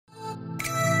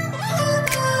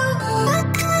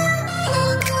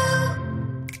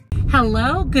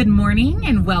Good morning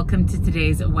and welcome to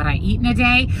today's What I Eat in a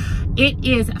Day. It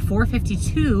is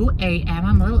 4:52 a.m.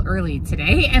 I'm a little early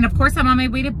today, and of course I'm on my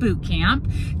way to boot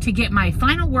camp to get my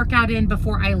final workout in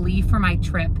before I leave for my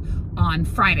trip on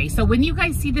Friday. So when you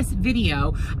guys see this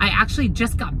video, I actually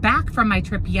just got back from my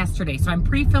trip yesterday. So I'm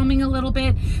pre-filming a little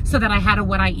bit so that I had a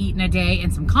What I Eat in a Day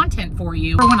and some content for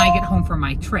you for when I get home from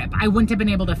my trip. I wouldn't have been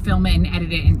able to film it and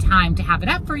edit it in time to have it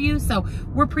up for you. So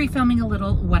we're pre-filming a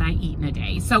little What I Eat in a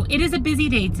Day. So it is a busy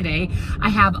day today. I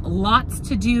have lots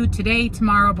to do today,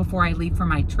 tomorrow before I leave for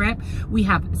my trip. We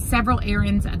have several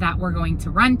errands that we're going to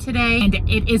run today, and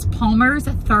it is Palmer's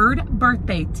 3rd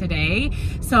birthday today.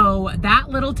 So that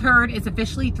little turd is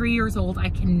officially 3 years old. I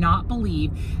cannot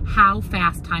believe how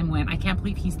fast time went. I can't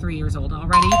believe he's 3 years old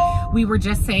already. We were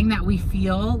just saying that we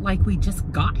feel like we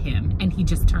just got him and he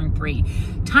just turned 3.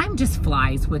 Time just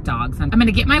flies with dogs. I'm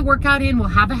gonna get my workout in. We'll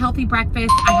have a healthy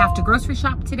breakfast. I have to grocery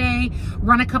shop today,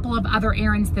 run a couple of other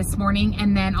errands this morning,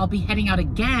 and then I'll be heading out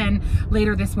again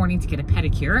later this morning to get a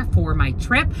pedicure for my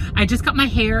trip. I just got my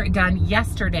hair done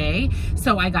yesterday,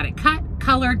 so I got it cut,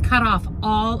 colored, cut off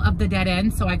all of the dead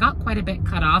ends. So I got quite a bit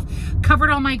cut off, covered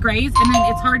all my grays, and then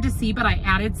it's hard to see, but I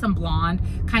added some blonde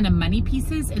kind of money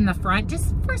pieces in the front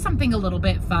just for something a little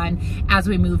bit fun as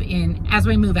we move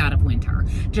out of winter.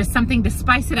 Just something to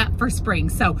spice it up for spring.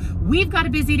 So we've got a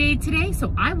busy day today,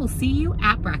 so I will see you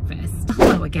at breakfast.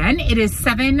 Hello again. It is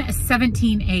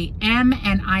 7:17 a.m.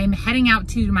 and I'm heading out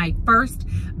to my first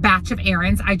batch of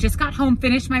errands. I just got home,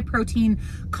 finished my protein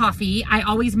coffee. I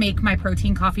always make my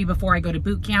protein coffee before I go to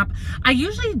boot camp. I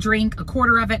usually drink a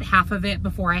quarter of it, half of it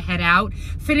before I head out.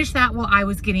 Finished that while I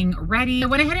was getting ready. I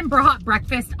went ahead and brought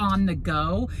breakfast on the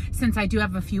go since I do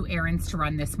have a few errands to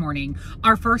run this morning.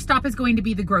 Our first stop is going to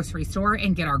be the grocery store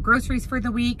and get our groceries for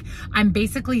the week. I'm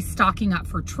basically stocking up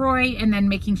for Troy and then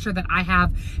making sure that I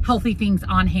have healthy things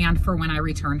on hand for when I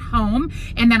return home.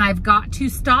 And then I've got to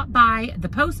stop by the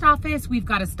post office. We've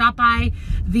got to stop by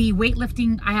the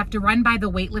weightlifting. I have to run by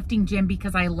the weightlifting gym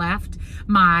because I left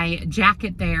my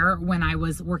jacket there when I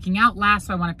was working out last,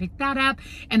 so I want to pick that up,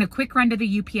 and a quick run to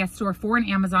the UPS store for an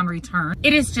Amazon return.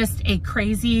 It is just a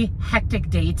crazy, hectic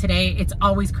day today. It's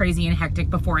always crazy and hectic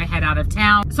before I head out of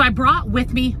town. So I brought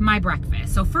with me my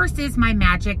breakfast. So first is my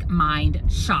Magic Mind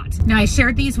shot. Now I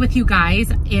shared these with you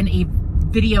guys in a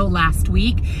video last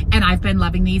week, and I've been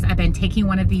loving these. I've been taking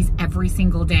one of these every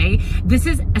single day. This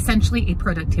is essentially a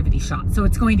productivity shot. So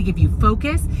it's going to give you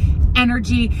focus,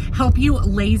 energy, help you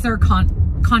laser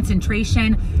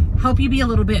concentration, help you be a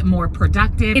little bit more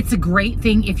productive. It's a great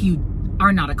thing if you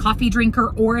are not a coffee drinker,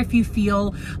 or if you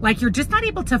feel like you're just not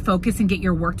able to focus and get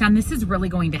your work done. This is really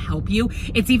going to help you.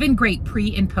 It's even great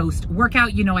pre and post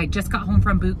workout. You know, I just got home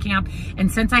from boot camp,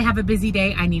 and since I have a busy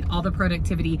day, I need all the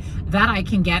productivity that I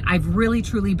can get. I've really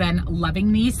truly been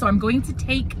loving these, so I'm going to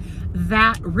take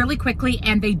that really quickly,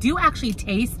 and they do actually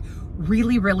taste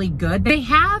really, really good. They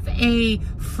have a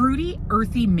fruity,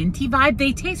 earthy, minty vibe.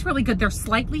 They taste really good. They're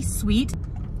slightly sweet.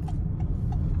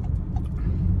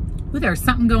 Ooh, there's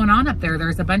something going on up there.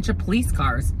 There's a bunch of police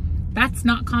cars. That's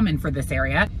not common for this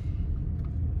area.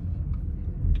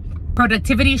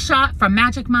 Productivity shot from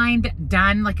Magic Mind,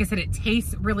 done. Like I said, it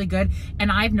tastes really good,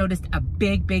 and I've noticed a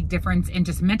big, big difference in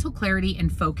just mental clarity and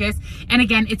focus. And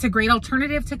again, it's a great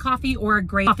alternative to coffee or a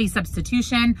great coffee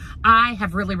substitution. I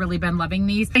have really, really been loving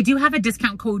these. I do have a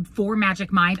discount code for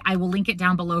Magic Mind. I will link it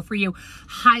down below for you.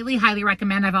 Highly, highly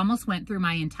recommend. I've almost went through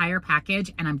my entire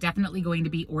package, and I'm definitely going to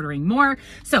be ordering more.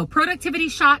 So productivity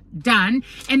shot, done.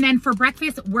 And then for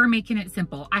breakfast, we're making it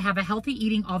simple. I have a healthy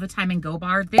eating all the time and go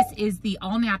bar. This is the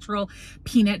all natural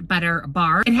peanut butter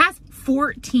bar. It has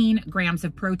 14 grams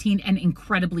of protein and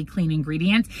incredibly clean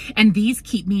ingredients, and these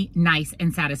keep me nice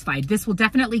and satisfied. This will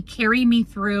definitely carry me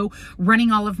through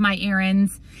running all of my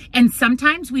errands, and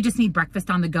sometimes we just need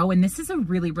breakfast on the go, and this is a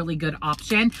really, really good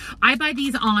option. I buy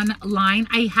these online.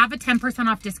 I have a 10%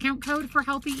 off discount code for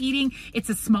healthy eating. It's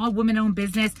a small woman-owned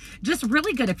business. Just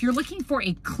really good if you're looking for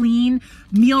a clean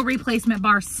meal replacement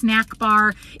bar, snack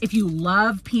bar. If you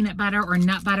love peanut butter or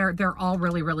nut butter, they're all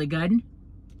really, really good.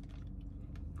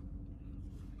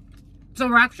 So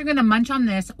we're actually going to munch on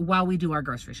this while we do our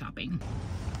grocery shopping.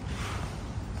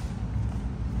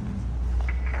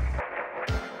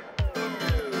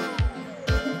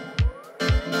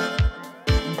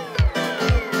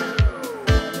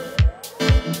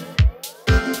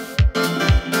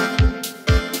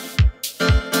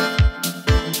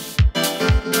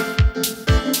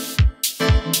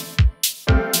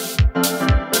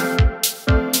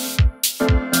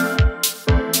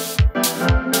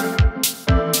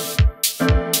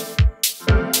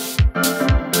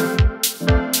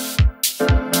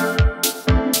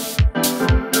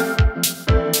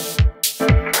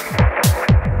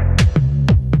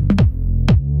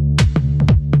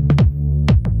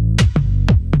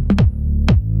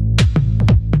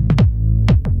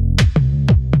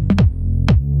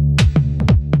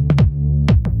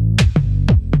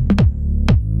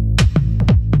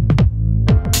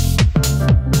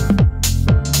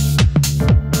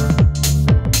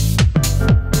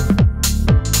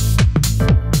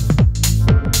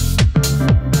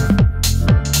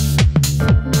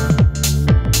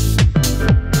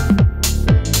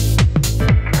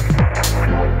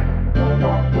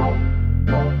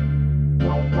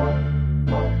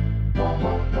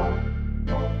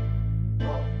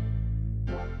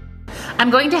 I'm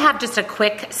going to have just a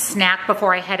quick snack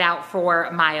before I head out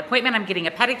for my appointment. I'm getting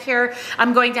a pedicure.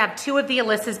 I'm going to have 2 of the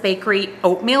Alyssa's Bakery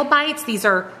oatmeal bites. These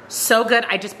are so good.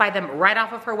 I just buy them right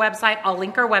off of her website. I'll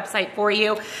link her website for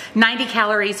you. 90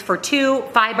 calories for 2,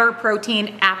 fiber,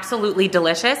 protein, absolutely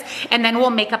delicious. And then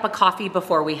we'll make up a coffee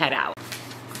before we head out.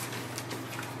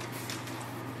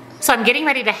 So I'm getting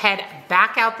ready to head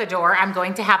back out the door. I'm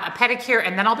going to have a pedicure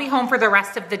and then I'll be home for the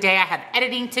rest of the day. I have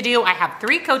editing to do. I have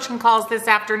 3 coaching calls this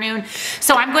afternoon.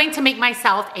 So I'm going to make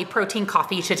myself a protein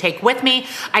coffee to take with me.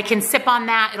 I can sip on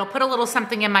that. It'll put a little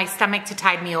something in my stomach to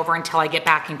tide me over until I get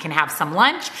back and can have some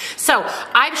lunch. So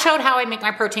I've showed how I make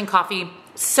my protein coffee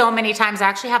so many times. I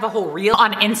actually have a whole reel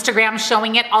on Instagram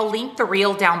showing it. I'll link the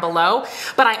reel down below,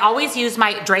 but I always use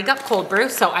my Drag Up cold brew.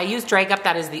 So I use Drag Up.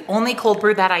 That is the only cold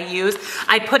brew that I use.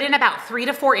 I put in about 3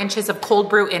 to 4 inches of cold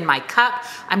brew in my cup.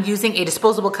 I'm using a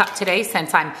disposable cup today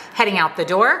since I'm heading out the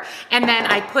door. And then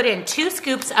I put in 2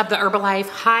 scoops of the Herbalife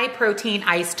high protein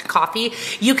iced coffee.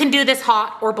 You can do this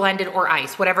hot or blended or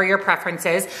iced, whatever your preference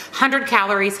is. 100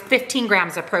 calories, 15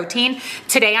 grams of protein.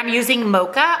 Today I'm using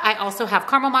mocha. I also have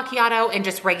caramel macchiato and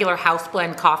just regular house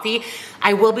blend coffee.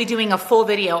 I will be doing a full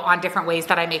video on different ways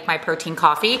that I make my protein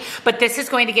coffee, but this is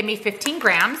going to give me 15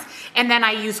 grams. And then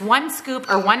I use 1 scoop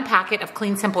or 1 packet of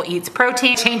Clean Simple Eats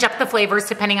protein. Change up the flavors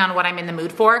depending on what I'm in the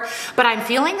mood for, but I'm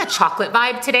feeling a chocolate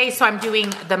vibe today. So I'm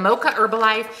doing the mocha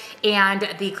Herbalife and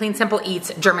the Clean Simple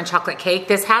Eats German chocolate cake.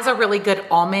 This has a really good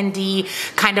almondy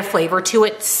kind of flavor to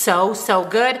it. So, so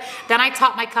good. Then I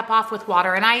top my cup off with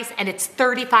water and ice, and it's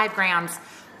 35 grams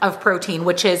of protein,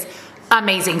 which is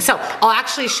amazing. So I'll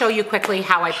actually show you quickly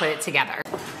how I put it together.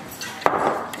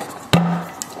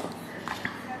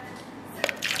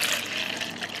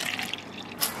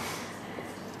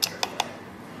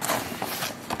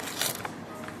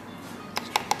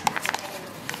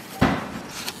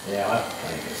 Yeah, I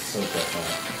think it's so different.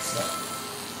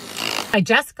 I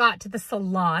just got to the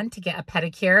salon to get a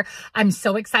pedicure. I'm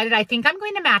so excited. I think I'm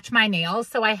going to match my nails.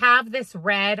 So I have this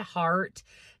red heart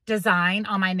design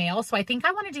on my nail. So I think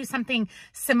I want to do something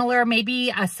similar, maybe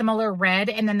a similar red.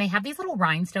 And then they have these little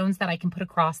rhinestones that I can put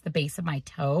across the base of my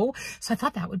toe. So I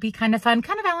thought that would be kind of fun,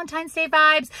 kind of Valentine's Day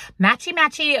vibes,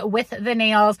 matchy-matchy with the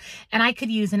nails. And I could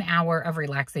use an hour of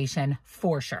relaxation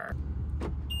for sure.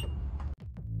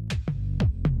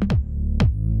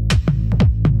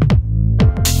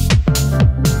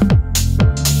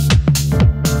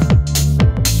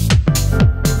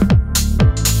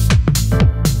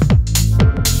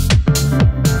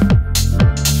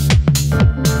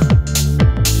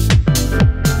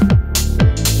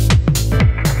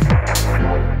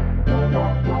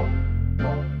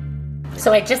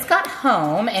 So I just got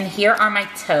home and here are my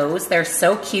toes. They're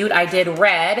so cute. I did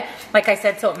red, like I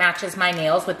said, so it matches my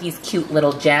nails with these cute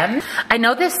little gems. I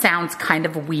know this sounds kind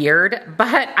of weird,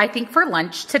 but I think for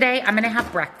lunch today, I'm gonna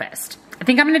have breakfast. I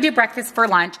think I'm gonna do breakfast for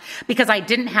lunch because I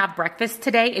didn't have breakfast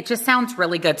today. It just sounds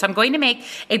really good. So I'm going to make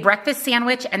a breakfast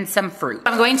sandwich and some fruit.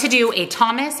 I'm going to do a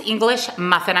Thomas English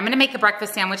muffin. I'm gonna make a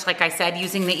breakfast sandwich, like I said,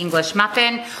 using the English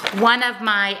muffin. One of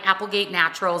my Applegate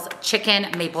Naturals chicken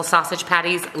maple sausage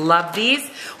patties. Love these.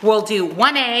 We'll do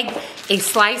 1 egg, a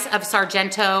slice of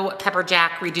Sargento pepper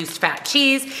jack reduced fat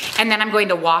cheese, and then I'm going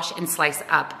to wash and slice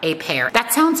up a pear.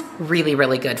 That sounds really,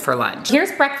 really good for lunch.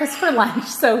 Here's breakfast for lunch.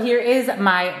 So here is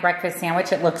my breakfast sandwich.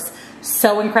 It looks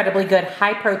so incredibly good,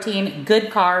 high protein,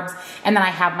 good carbs, and then I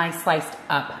have my sliced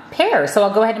up pear. So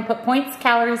I'll go ahead and put points,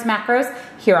 calories, macros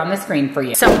here on the screen for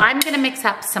you. So I'm gonna mix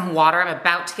up some water. I'm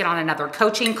about to get on another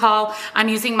coaching call. I'm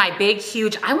using my big,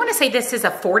 huge, I wanna say this is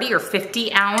a 40 or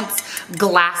 50 ounce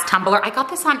glass tumbler. I got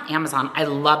this on Amazon. I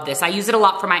love this. I use it a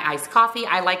lot for my iced coffee.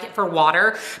 I like it for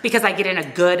water because I get in a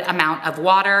good amount of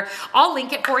water. I'll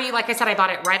link it for you. Like I said, I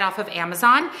bought it right off of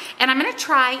Amazon, and I'm gonna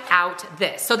try out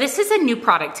this. So this is a new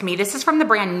product to me. This is from the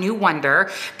brand New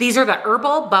Wonder. These are the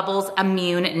Herbal Bubbles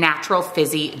Immune Natural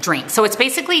Fizzy Drink. So it's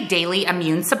basically daily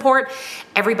immune support.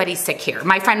 Everybody's sick here.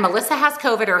 My friend Melissa has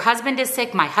COVID. Her husband is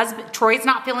sick. My husband, Troy's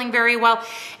not feeling very well.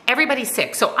 Everybody's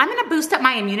sick. So I'm gonna boost up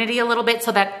my immunity a little bit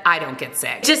so that I don't get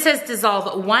sick. It just says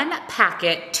dissolve 1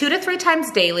 packet 2 to 3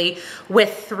 times daily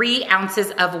with 3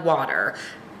 ounces of water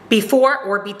before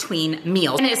or between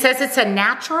meals. And it says it's a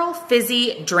natural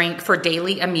fizzy drink for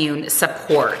daily immune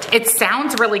support. It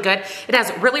sounds really good. It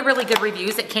has really, really good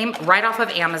reviews. It came right off of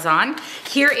Amazon.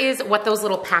 Here is what those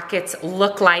little packets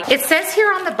look like. It says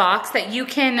here on the box that you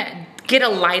can get a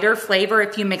lighter flavor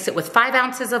if you mix it with 5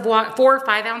 ounces of water, 4 or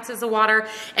 5 ounces of water,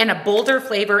 and a bolder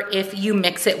flavor if you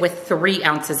mix it with 3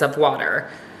 ounces of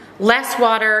water. Less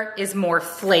water is more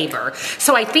flavor.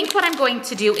 So I think what I'm going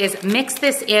to do is mix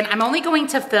this in. I'm only going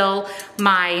to fill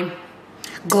my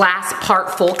glass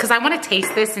part full because I want to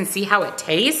taste this and see how it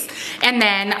tastes. And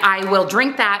then I will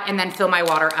drink that and then fill my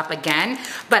water up again.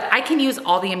 But I can use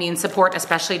all the immune support,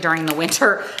 especially during the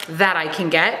winter, that I can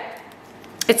get.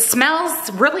 It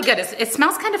smells really good. It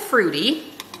smells kind of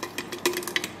fruity.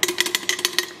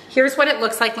 Here's what it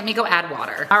looks like. Let me go add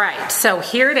water. All right, so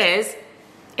here it is.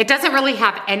 It doesn't really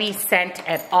have any scent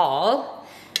at all.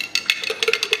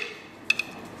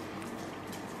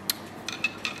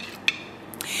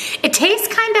 It tastes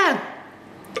kind of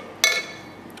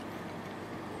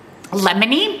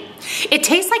lemony. It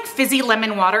tastes like fizzy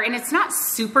lemon water, and it's not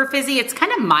super fizzy. It's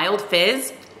kind of mild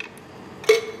fizz.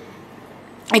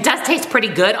 It does taste pretty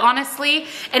good, honestly,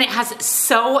 and it has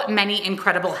so many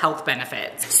incredible health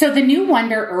benefits. So the new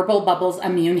Wonder Herbal Bubbles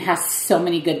Immune has so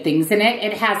many good things in it.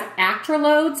 It has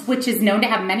acrylodes, which is known to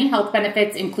have many health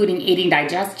benefits, including aiding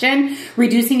digestion,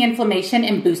 reducing inflammation,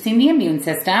 and boosting the immune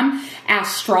system.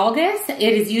 Astragalus, it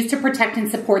is used to protect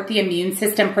and support the immune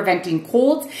system, preventing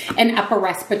colds and upper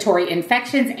respiratory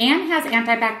infections, and has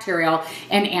antibacterial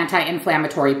and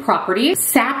anti-inflammatory properties.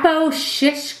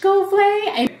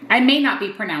 Saposhishkovle, I may not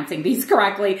be pronouncing these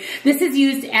correctly. This is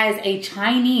used as a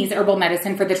Chinese herbal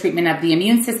medicine for the treatment of the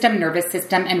immune system, nervous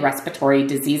system, and respiratory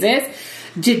diseases.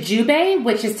 Jujube,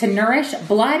 which is to nourish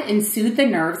blood and soothe the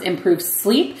nerves, improve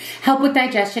sleep, help with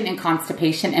digestion and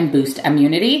constipation, and boost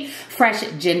immunity. Fresh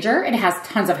ginger, it has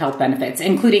tons of health benefits,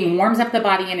 including warms up the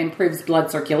body and improves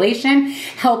blood circulation,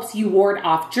 helps you ward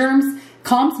off germs,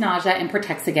 calms nausea, and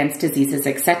protects against diseases,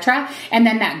 etc. And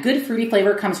then that good fruity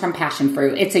flavor comes from passion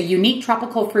fruit. It's a unique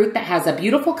tropical fruit that has a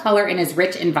beautiful color and is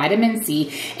rich in vitamin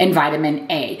C and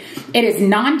vitamin A. It is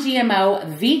non-GMO,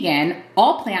 vegan,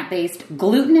 all plant-based,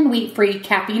 gluten and wheat-free,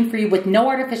 caffeine-free, with no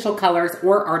artificial colors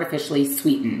or artificially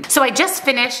sweetened. So I just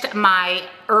finished my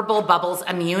Herbal Bubbles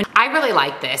Immune. I really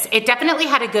like this. It definitely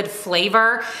had a good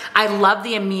flavor. I love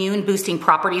the immune boosting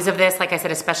properties of this, like I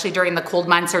said, especially during the cold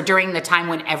months or during the time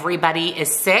when everybody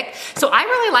is sick. So I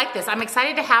really like this. I'm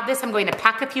excited to have this. I'm going to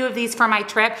pack a few of these for my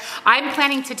trip. I'm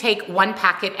planning to take one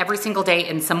packet every single day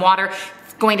in some water.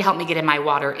 It's going to help me get in my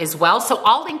water as well. So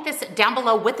I'll link this down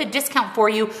below with a discount for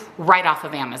you right off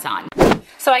of Amazon.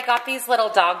 So I got these little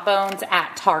dog bones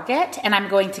at Target, and I'm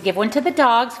going to give one to the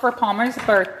dogs for Palmer's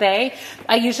birthday.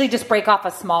 I usually just break off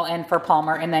a small end for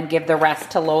Palmer and then give the rest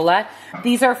to Lola.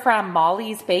 These are from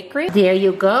Molly's Bakery. There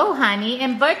you go, honey.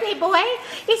 And birthday boy,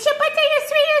 it's your birthday, you're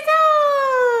 3 years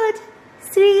old.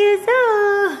 3 years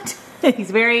old. He's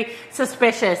very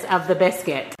suspicious of the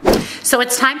biscuit. So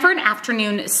it's time for an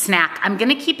afternoon snack. I'm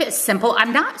gonna keep it simple.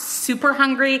 I'm not super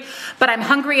hungry, but I'm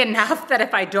hungry enough that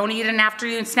if I don't eat an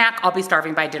afternoon snack, I'll be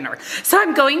starving by dinner. So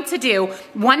I'm going to do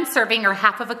 1 serving or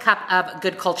half of a cup of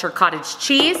Good Culture cottage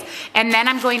cheese, and then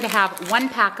I'm going to have 1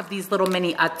 pack of these little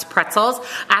mini Utz pretzels.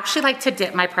 I actually like to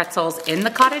dip my pretzels in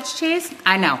the cottage cheese.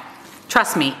 I know.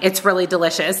 Trust me, it's really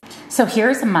delicious. So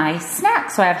here's my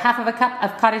snack. So I have half of a cup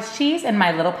of cottage cheese and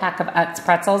my little pack of Utz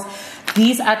pretzels.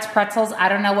 These Utz pretzels, I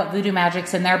don't know what voodoo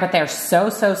magic's in there, but they're so,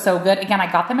 so, so good. Again, I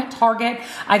got them at Target.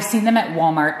 I've seen them at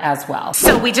Walmart as well.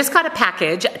 So we just got a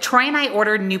package. Troy and I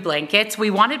ordered new blankets. We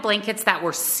wanted blankets that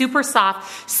were super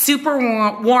soft, super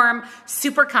warm,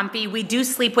 super comfy. We do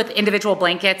sleep with individual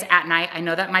blankets at night. I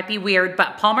know that might be weird,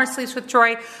 but Palmer sleeps with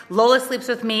Troy, Lola sleeps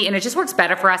with me, and it just works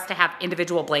better for us to have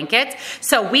individual blankets.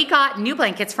 So we got new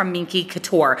blankets from Minky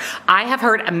Couture. I have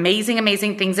heard amazing,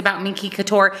 amazing things about Minky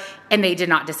Couture, and they did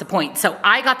not disappoint. So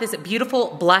I got this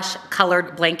beautiful blush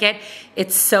colored blanket.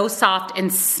 It's so soft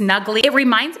and snuggly. It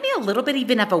reminds me a little bit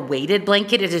even of a weighted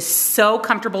blanket. It is so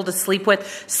comfortable to sleep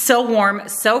with, so warm,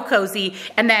 so cozy.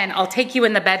 And then I'll take you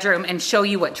in the bedroom and show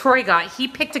you what Troy got. He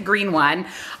picked a green one.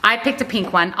 I picked a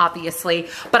pink one, obviously.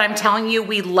 But I'm telling you,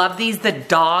 we love these. The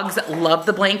dogs love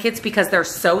the blankets because they're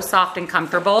so soft and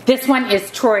comfortable. This one is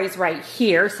Troy's right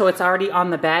here, so it's already on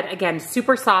the bed. Again,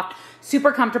 super soft,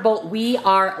 super comfortable. We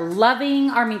are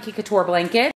loving our Minky Couture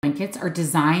blanket. Blankets are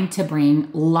designed to bring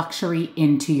luxury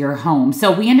into your home.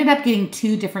 So we ended up getting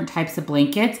 2 different types of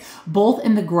blankets, both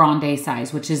in the grande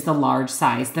size, which is the large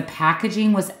size. The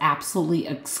packaging was absolutely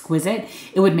exquisite.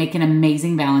 It would make an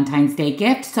amazing Valentine's Day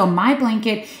gift. So my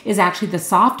blanket is actually the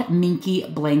soft Minky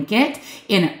blanket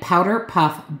in Powder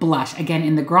Puff Blush. Again,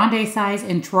 in the grande size,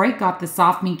 and Troy got the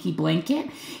soft Minky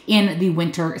blanket in the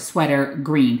winter sweater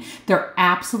green. They're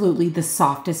absolutely the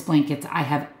softest blankets I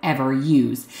have ever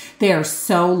used. They are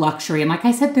so luxury. And like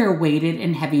I said, they're weighted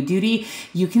and heavy duty.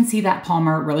 You can see that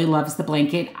Palmer really loves the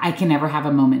blanket. I can never have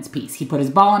a moment's peace. He put his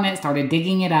ball in it, started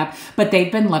digging it up, but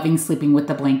they've been loving sleeping with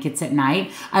the blankets at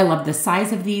night. I love the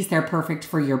size of these. They're perfect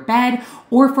for your bed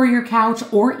or for your couch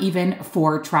or even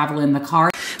for travel in the car.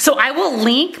 So I will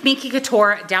link Miki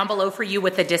Couture down below for you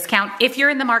with a discount if you're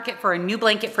in the market for a new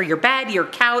blanket for your bed, your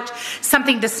couch,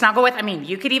 something to snuggle with. I mean,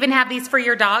 you could even have these for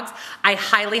your dogs. I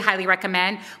highly, highly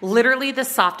recommend. Literally the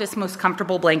softest, most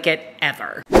comfortable blanket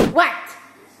ever. What?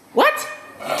 What?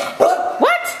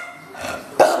 What?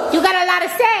 You got a lot to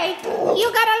say.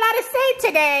 You got a lot to say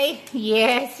today.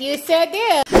 Yes, you sure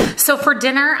do. So for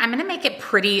dinner, I'm gonna make it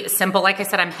pretty simple. Like I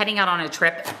said, I'm heading out on a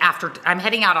trip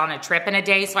in a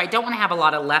day, so I don't wanna have a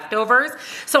lot of leftovers.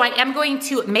 So I am going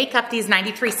to make up these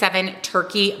 93.7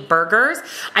 turkey burgers.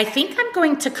 I think I'm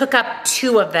going to cook up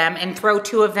 2 of them and throw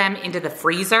 2 of them into the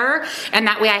freezer. And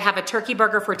that way I have a turkey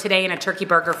burger for today and a turkey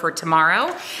burger for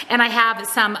tomorrow. And I have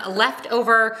some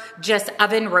leftover just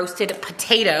oven roasted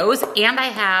potatoes, and I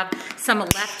have some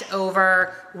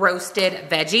leftover roasted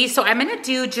veggies. So I'm gonna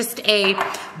do just a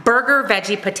burger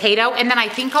veggie potato, and then I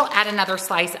think I'll add another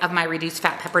slice of my reduced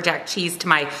fat pepper jack cheese to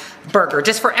my burger,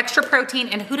 just for extra protein,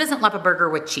 and who doesn't love a burger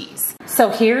with cheese? So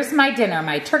here's my dinner,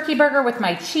 my turkey burger with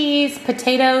my cheese,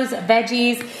 potatoes,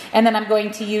 veggies, and then I'm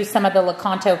going to use some of the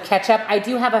LAKANTO ketchup. I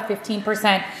do have a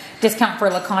 15% discount for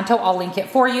LAKANTO. I'll link it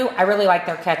for you. I really like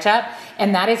their ketchup,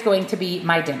 and that is going to be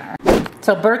my dinner.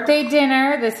 So birthday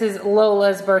dinner, this is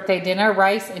Lola's birthday dinner,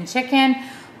 rice and chicken.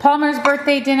 Palmer's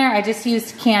birthday dinner, I just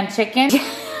used canned chicken.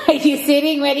 Are you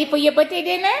sitting ready for your birthday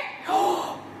dinner?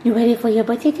 You ready for your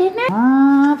birthday dinner?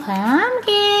 Oh,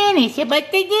 Pumpkin, it's your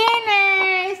birthday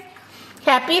dinner.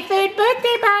 Happy 3rd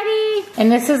birthday, buddy.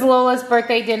 And this is Lola's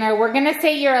birthday dinner. We're gonna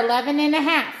say you're 11 and a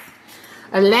half.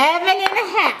 11 and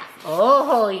a half.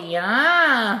 Oh,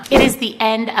 yeah. It is the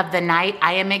end of the night.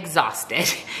 I am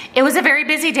exhausted. It was a very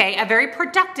busy day, a very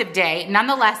productive day,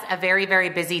 nonetheless, a very, very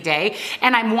busy day.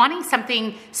 And I'm wanting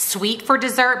something sweet for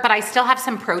dessert, but I still have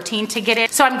some protein to get in.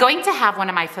 So I'm going to have one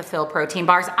of my Fulfill protein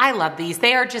bars. I love these.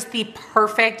 They are just the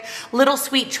perfect little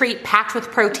sweet treat packed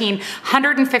with protein,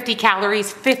 150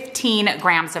 calories, 15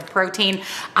 grams of protein.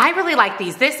 I really like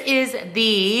these. This is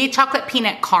the chocolate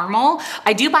peanut caramel.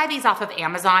 I do buy these off of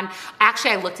Amazon.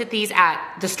 Actually, I looked at these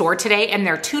at the store today, and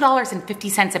they're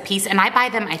 $2.50 a piece, and I buy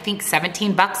them, I think,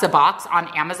 17 bucks a box on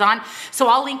Amazon. So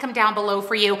I'll link them down below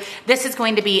for you. This is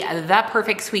going to be the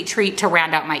perfect sweet treat to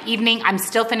round out my evening. I'm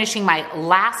still finishing my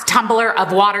last tumbler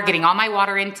of water, getting all my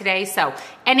water in today, so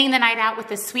ending the night out with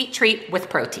a sweet treat with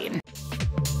protein.